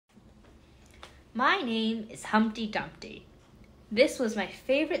My name is Humpty Dumpty. This was my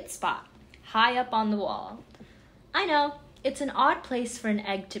favorite spot, high up on the wall. I know, it's an odd place for an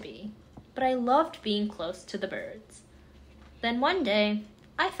egg to be, but I loved being close to the birds. Then one day,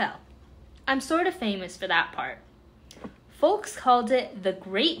 I fell. I'm sort of famous for that part. Folks called it the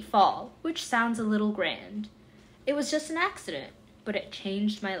Great Fall, which sounds a little grand. It was just an accident, but it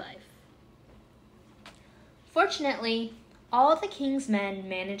changed my life. Fortunately, all the king's men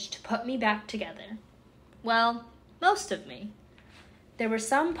managed to put me back together. Well, most of me. There were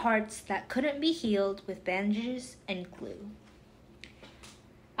some parts that couldn't be healed with bandages and glue.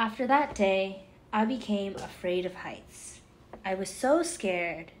 After that day, I became afraid of heights. I was so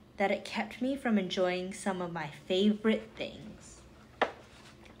scared that it kept me from enjoying some of my favorite things.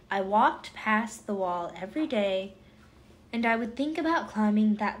 I walked past the wall every day, and I would think about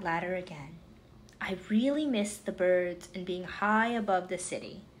climbing that ladder again. I really missed the birds and being high above the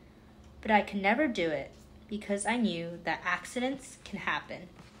city, but I could never do it because I knew that accidents can happen.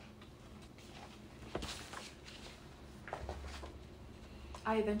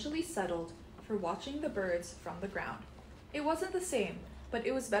 I eventually settled for watching the birds from the ground. It wasn't the same, but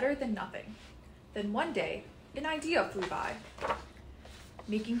it was better than nothing. Then one day, an idea flew by.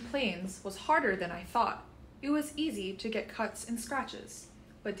 Making planes was harder than I thought. It was easy to get cuts and scratches,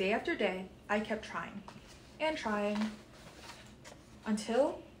 but day after day, I kept trying and trying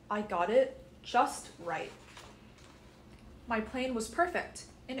until I got it just right. My plane was perfect,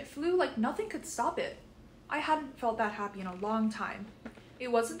 and it flew like nothing could stop it. I hadn't felt that happy in a long time. It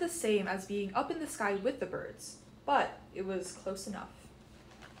wasn't the same as being up in the sky with the birds, but it was close enough.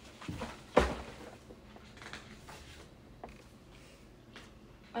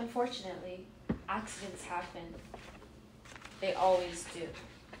 Unfortunately, accidents happen. They always do.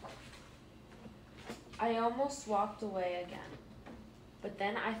 I almost walked away again, but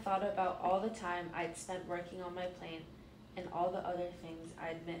then I thought about all the time I'd spent working on my plane and all the other things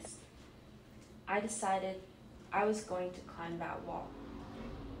I'd missed. I decided I was going to climb that wall.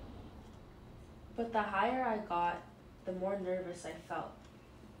 But the higher I got, the more nervous I felt.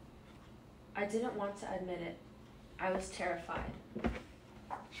 I didn't want to admit it. I was terrified.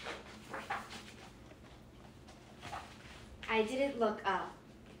 I didn't look up.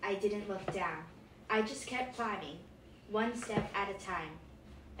 I didn't look down. I just kept climbing, one step at a time,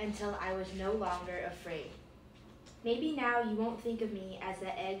 until I was no longer afraid. Maybe now you won't think of me as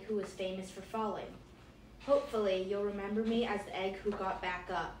the egg who was famous for falling. Hopefully, you'll remember me as the egg who got back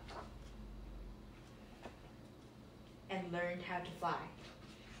up and learned how to fly.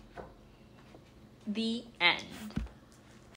 The end.